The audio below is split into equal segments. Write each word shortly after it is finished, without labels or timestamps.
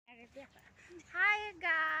Hi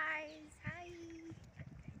guys, hi.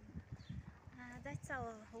 That's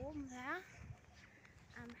our home there.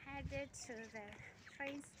 I'm headed to the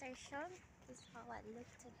train station. This is how I look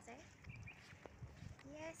today.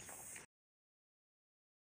 Yes.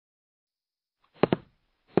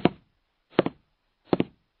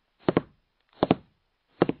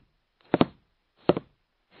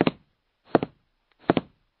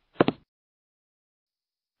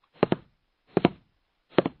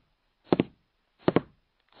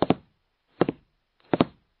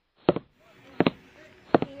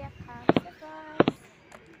 Here comes the bus.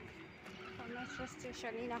 Kwa metro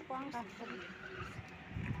station inakuanga full.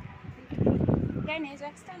 Gani hizo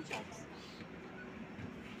extensions?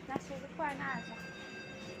 Na zilikuwa nazo.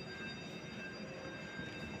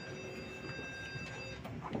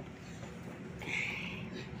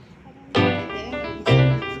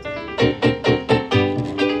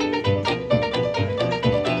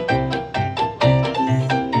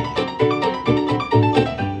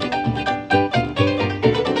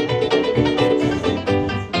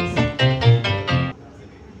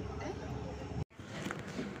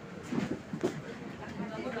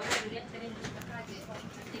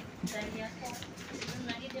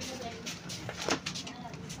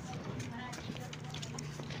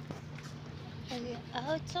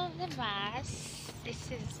 Out of the bus.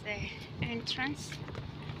 This is the entrance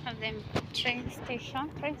of the train station.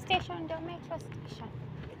 Train station, the metro station.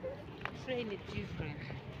 Train is different.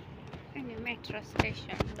 In the metro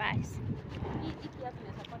station, bus. Hiki kiasi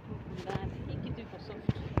kinaweza kuwa tu ndani. Hii kitu iko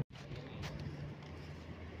soft.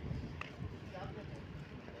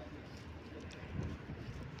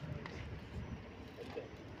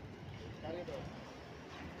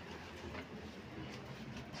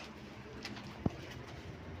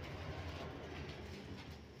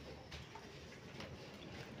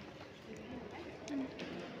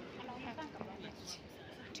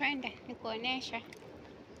 Twende nikuonesha.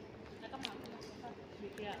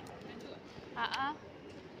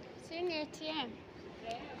 Si ni ATM.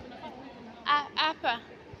 Hapa.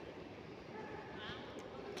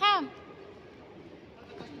 Come.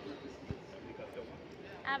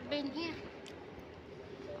 I've been here.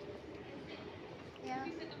 Yeah.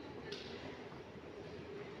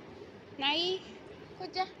 Na hii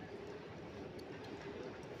kuja.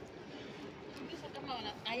 Kama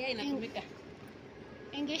haya inatumika.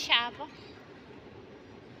 Ingisha hapo.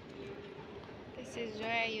 This is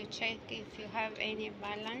where you check if you have any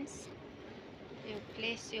balance. You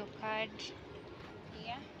place your card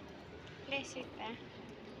here. Place it there.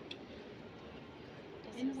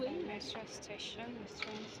 This is the metro station, the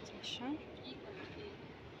train station.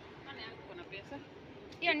 Kuna pesa?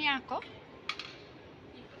 Hiyo ni yako?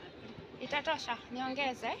 Itatosha?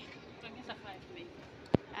 Niongeze? Ongeza 5 maybe.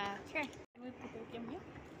 Okay. Can we put ATM here?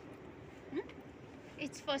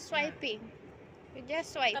 It's for swiping. You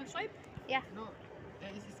just swipe. Can swipe? Yeah. No,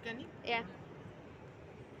 is it scanning? Yeah.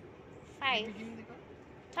 Can 5. you give me the card?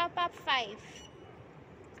 Top up 5.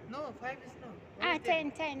 No, 5 is no. What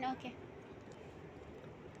is 10. Okay.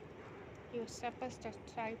 You're supposed to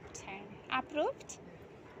swipe 10. Approved?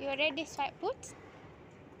 You already swipe put?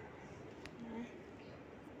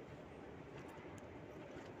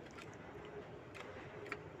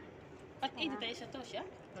 But hii itaisha tosha?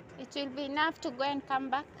 It will be enough to go and come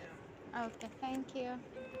back. Okay, thank you.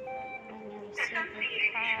 And you receive the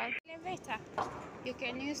card. Elevator. You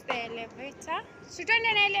can use the elevator. Should you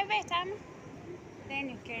an elevator? Then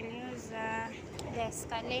you can use the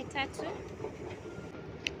escalator too.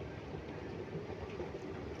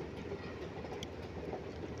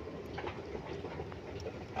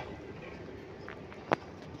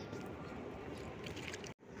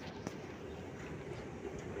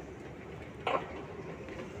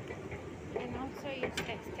 And also use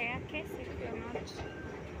the staircase if you're not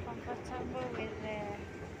comfortable with the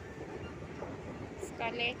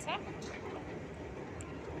escalator.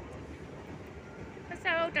 Sasa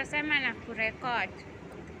wewe utasema na kurecord.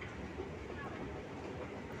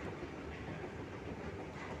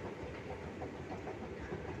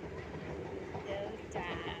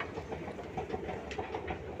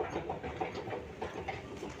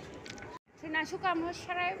 Tunashuka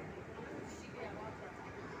Mushrem.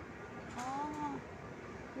 Oh.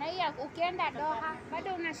 Na hii ukienda Doha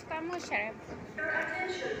bado unashuka Mushrem.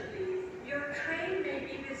 Attention please. Your train may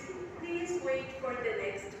be busy. Please wait for the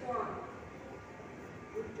next one.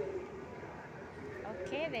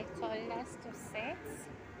 Okay, they told us to sit.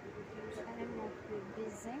 Try not to be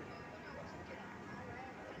busy.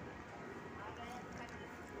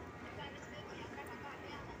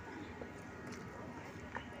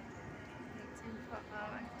 Waiting for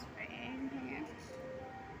our train here.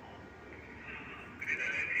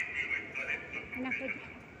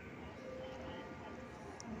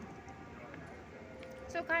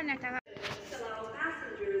 mtu kaa nataka Allow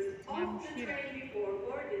passengers off the train before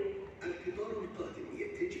boarding. القطار القادم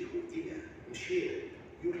يتجه إلى مشير.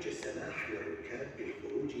 يرجى السماح للركاب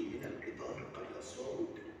بالخروج من القطار قبل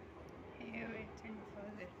الصعود. waiting for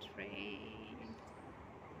the train.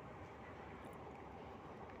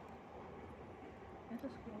 Hata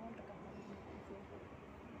sikuona kama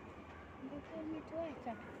Ndio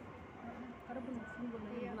umetuacha. karibu nifungwe na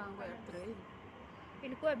hii mlango ya train.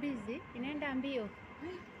 Ilikuwa busy, inaenda mbio.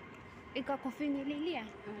 Ikakufinyililia.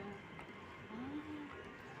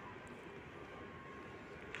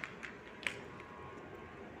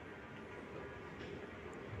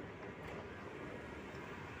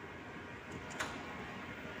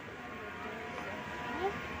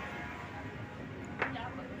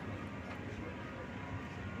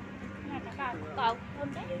 Nataka kukaa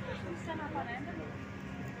sana kwa nani?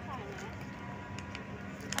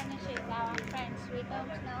 Finish with our friends. We don't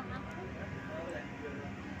know how.